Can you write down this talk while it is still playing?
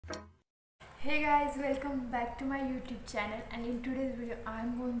Hey guys, welcome back to my YouTube channel, and in today's video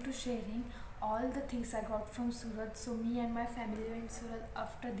I'm going to sharing all the things I got from Surat. So me and my family went Surat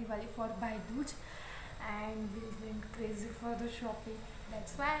after Diwali for Bhai Dooj and we went crazy for the shopping.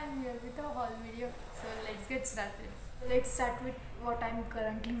 That's why I'm here with a haul video. So let's get started. Let's start with what I'm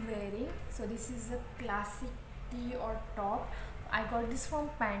currently wearing. So this is a classic tee or top. I got this from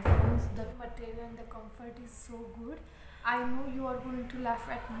Pantaloons. The material and the comfort is so good. I know you are going to laugh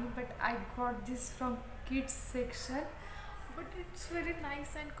at me, but I got this from kids section. But it's very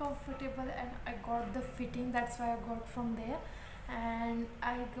nice and comfortable, and I got the fitting. That's why I got from there. And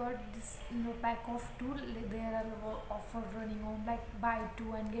I got this pack of two. There are offer running on like buy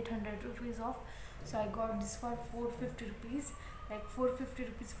two and get 100 rupees off. So I got this for 450 rupees, like 450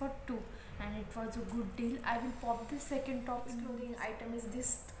 rupees for two, and it was a good deal. I will pop the second top clothing item is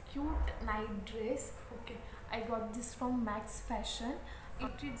this cute night dress. Okay, I got this from Max Fashion.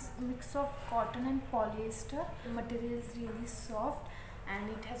 It is mix of cotton and polyester. The material is really soft and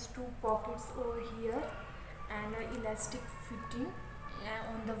it has two pockets over here and an elastic fitting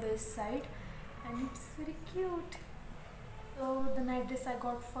on the waist side, and it's very cute. So the night dress I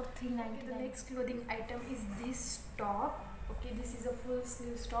got for 399. The next clothing item is this top. Okay, this is a full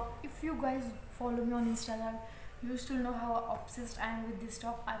sleeves top. If you guys follow me on Instagram, you used to know how obsessed I am with this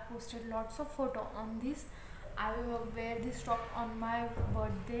top. I posted lots of photo on this. I will wear this top on my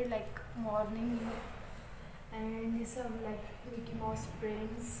birthday, like morning, and these are like Mickey Mouse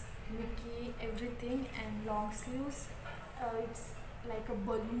prints, Mickey everything, and long sleeves. It's like a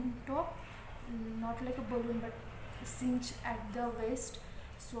balloon top, not like a balloon but cinch at the waist,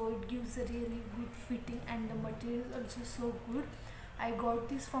 so it gives a really good fitting, and the material is also so good. I got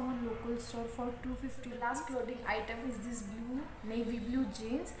this from a local store for 250. The last clothing item is this navy blue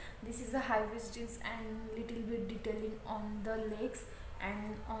jeans. This is a high waist jeans and little bit detailing on the legs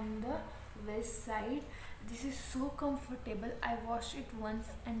and on the waist side. This is so comfortable. I washed it once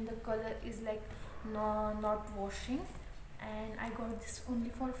and the color is like not washing, and I got this only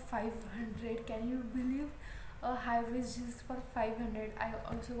for 500. Can you believe a high waist jeans for 500? I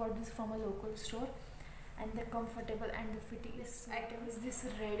also got this from a local store, and the comfortable and the fitting is item is this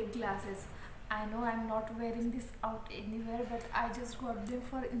red glasses. I know I'm not wearing this out anywhere, but I just got them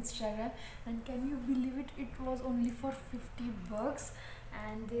for Instagram, and can you believe it, it was only for 50 bucks,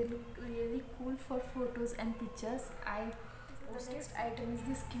 and they look really cool for photos and pictures. The next item is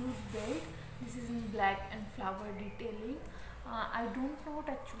this cute belt. This is in black and flower detailing. I don't know what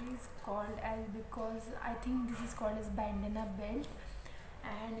actually is called as, because I think this is called as bandana belt,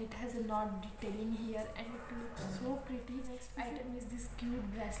 and it has a knot detailing here and it looks so pretty. Next item is this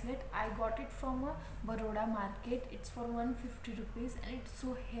cute bracelet. I got it from a Baroda market. It's for 150 rupees and it's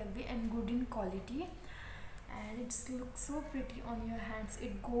so heavy and good in quality, and it looks so pretty on your hands.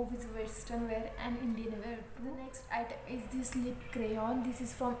 It go with western wear and Indian wear too. The next item is this lip crayon. This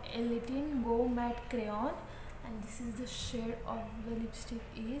is from L18 Go Matte Crayon, and this is the shade of the lipstick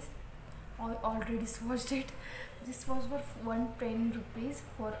is. I already swatched it. This was for 110 rupees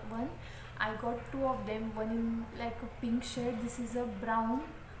for one. I got two of them, one in like a pink shade. This is a brown,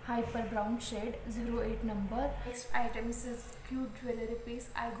 hyper brown shade, 08 number. Next item is a cute jewelry piece.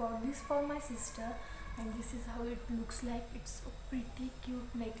 I got this for my sister, and this is how it looks like. It's a pretty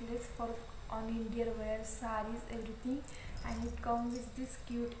cute necklace for on Indian wear, saris, everything, and it comes with these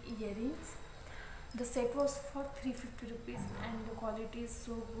cute earrings. The set was for 350 rupees and the quality is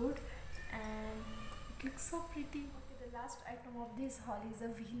so good and it looks so pretty. Okay, the last item of this haul is a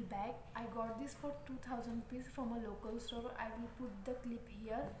wheel bag. I got this for 2000 rupees from a local store. I will put the clip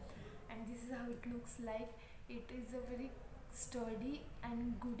here, and this is how it looks like. It is a very sturdy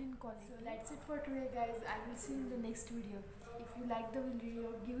and good in quality. So that's it for today guys. I will see you in the next video. If you like the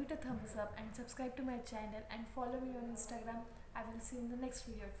video, give it a thumbs up and subscribe to my channel and follow me on Instagram. I will see you in the next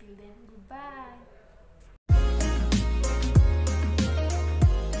video. Till then, goodbye.